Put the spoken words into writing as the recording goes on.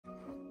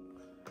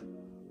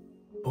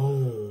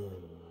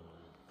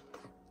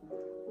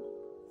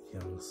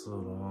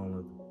Sudo, I don't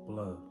let the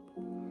blood.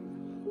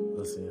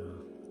 Listen,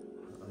 y'all,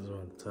 I just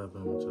want to tap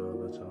in with y'all,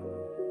 let y'all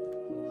know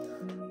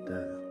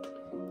that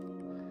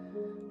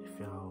if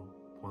y'all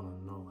want to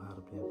know how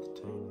to be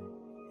entertaining,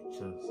 you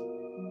just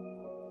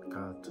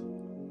got to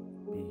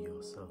be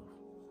yourself.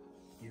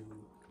 You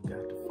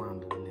got to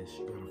find a niche,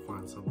 you gotta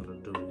find something to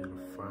do, you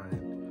gotta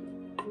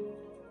find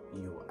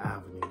your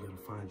avenue, you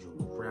gotta find your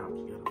route,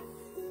 you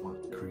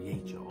gotta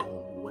create your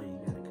own way, you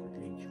gotta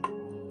create your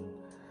own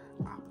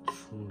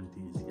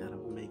opportunities, you gotta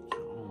make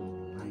your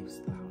own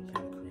lifestyle, you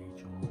gotta create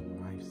your own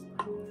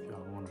lifestyle. If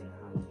y'all wondering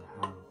how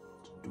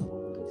to do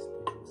all these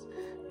things,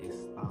 it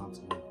starts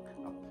with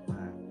a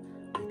plan.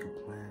 Make a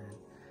plan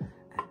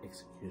and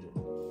execute it.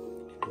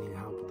 If you need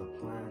help with a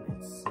plan,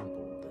 it's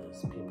simple.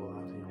 There's people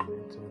out here on the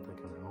internet that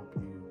can help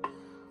you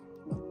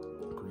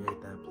create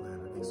that plan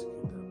and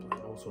execute that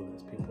plan. Also,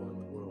 there's people in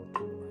the world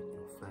too, like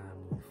your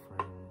family,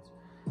 friends,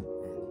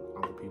 and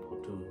other people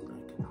too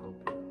that can help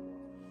you.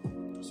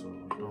 So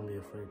don't be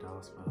afraid to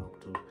ask for help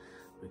too,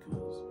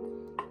 because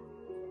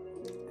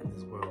in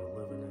this world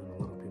we're living in, a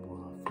lot of people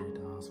are afraid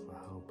to ask for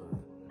help,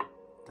 but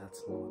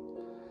that's not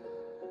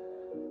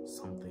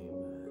something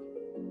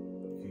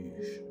that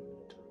you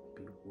should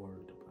be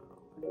worried about,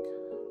 like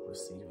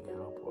receiving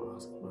help or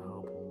asking for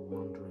help or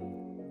wondering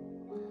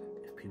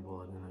if people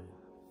are gonna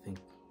think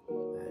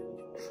that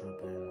you're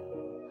tripping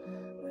or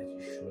that you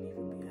shouldn't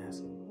even be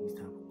asking these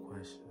type of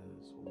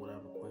questions or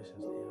whatever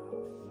questions they are.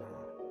 Like,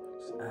 nah,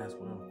 just ask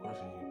whatever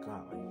questions you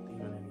got. Like,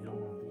 even if you don't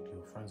want to speak to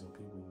your friends or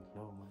people you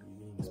know, like you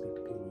can even speak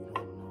to people you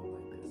don't know.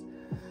 Like, there's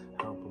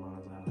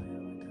helplines out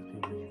here. Like, there's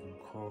people you can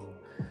call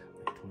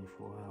like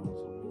 24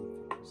 hours a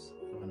week,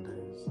 7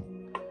 days.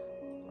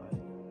 Like,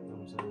 you know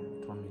what I'm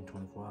saying?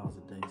 24 hours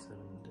a day, 7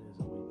 days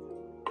a week.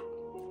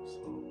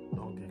 So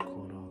don't get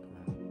caught up in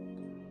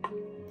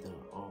the,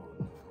 oh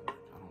no, like,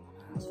 I don't want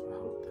to ask for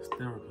help. There's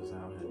therapists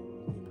out here. You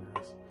can even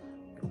ask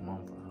your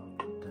mom for help,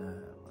 your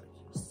dad, like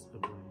your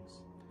siblings.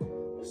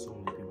 There's so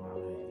many people out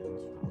here you can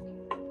ask for help.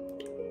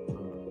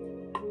 But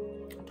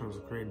in terms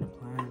of creating a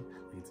plan,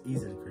 like, it's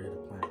easy to create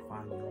a plan.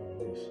 Find your own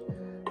niche.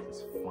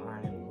 Just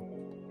find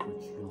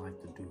what you like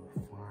to do.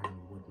 Find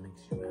what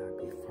makes you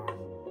happy. Find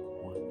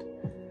what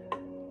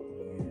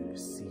you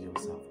see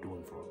yourself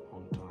doing for a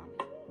long time.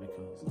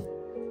 Because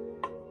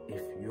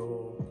if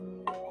you're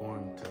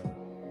going to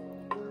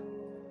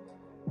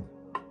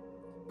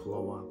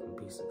blow up and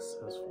be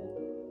successful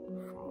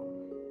from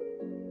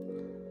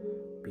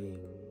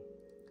being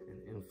an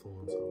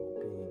influencer or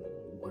being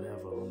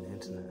whatever on the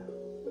internet,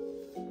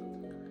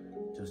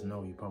 just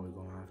know you're probably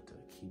gonna have to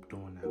keep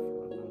doing that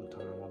for a long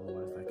time.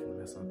 Otherwise, that can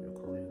mess up your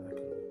career. That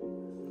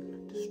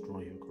can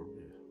destroy your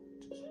career.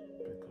 Just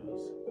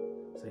because,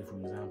 say for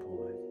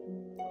example, like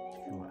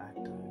if you're an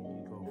actor and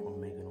you go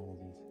from making all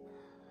these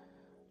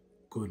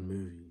good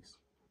movies,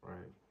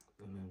 right,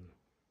 and then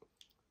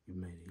you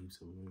made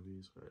heaps of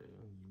movies, right,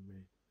 and you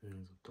made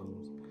millions of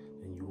dollars,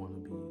 and you want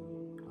to be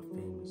a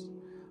famous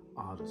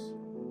artist.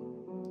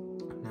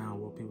 Now,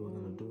 what people are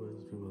gonna do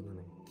is people are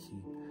gonna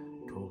keep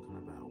talking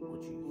about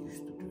what you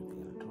used to do.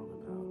 They're gonna talk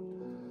about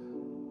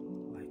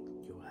like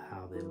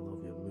how they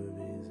love your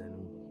movies, and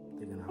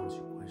they're gonna ask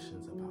you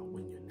questions about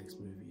when your next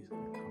movie is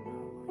gonna come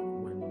out,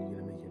 like when you're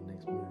gonna make your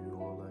next movie,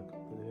 or like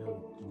they're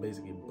gonna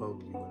basically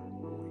bug you and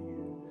annoy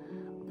you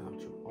about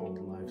your old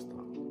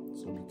lifestyle.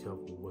 So be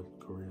careful what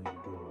career you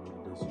do and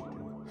what it is you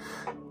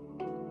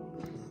do,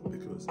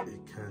 because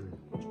it can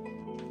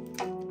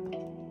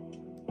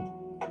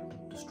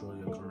destroy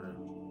your career.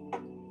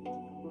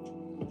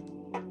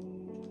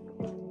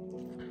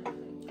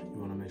 You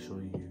want to make sure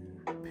you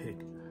pick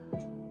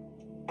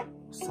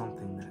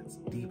something that's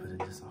deeper than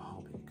just a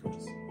hobby,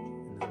 because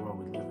in the world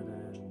we live in,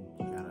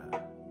 you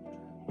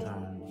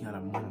gotta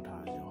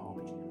monetize your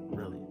hobby.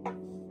 Really,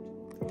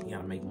 you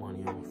gotta make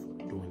money off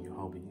doing your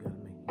hobby. You gotta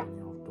make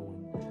money off doing.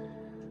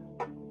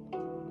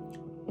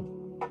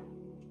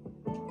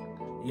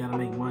 You gotta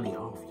make money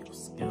off your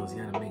skills.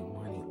 You gotta make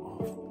money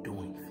off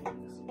doing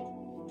things.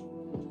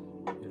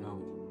 You know.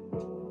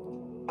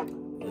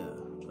 Yeah,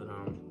 but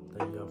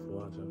thank y'all for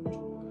watching.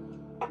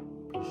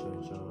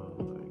 Appreciate y'all.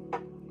 Like,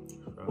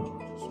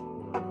 just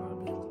wanna know how to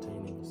be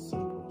entertaining. It's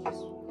simple.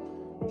 Just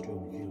do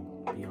you.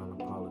 Be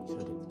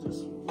unapologetic.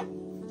 Just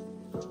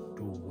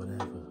do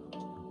whatever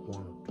you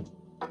wanna do.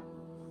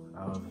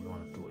 However you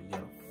wanna do it. You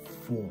gotta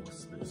force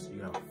this. You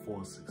gotta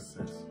force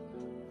success.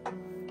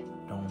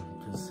 Don't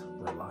just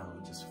rely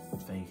on just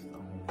faith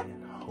only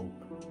and hope.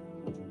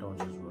 Don't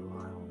just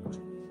rely on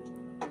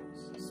like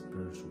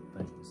spiritual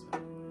things.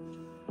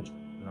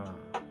 Nah,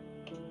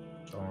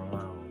 don't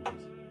rely on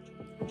just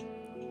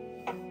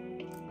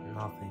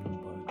nothing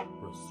but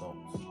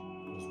results.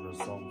 Because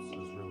results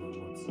is really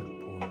what's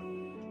important.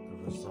 The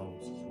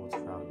results is what's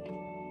valuable.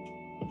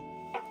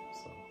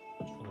 So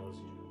as long as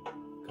you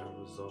got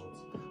results,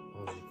 as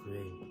long as you're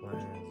creating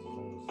plans, as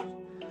long as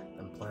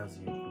them plans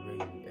that you're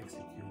creating,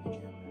 executing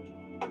them,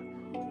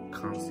 and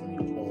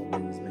constantly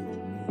always making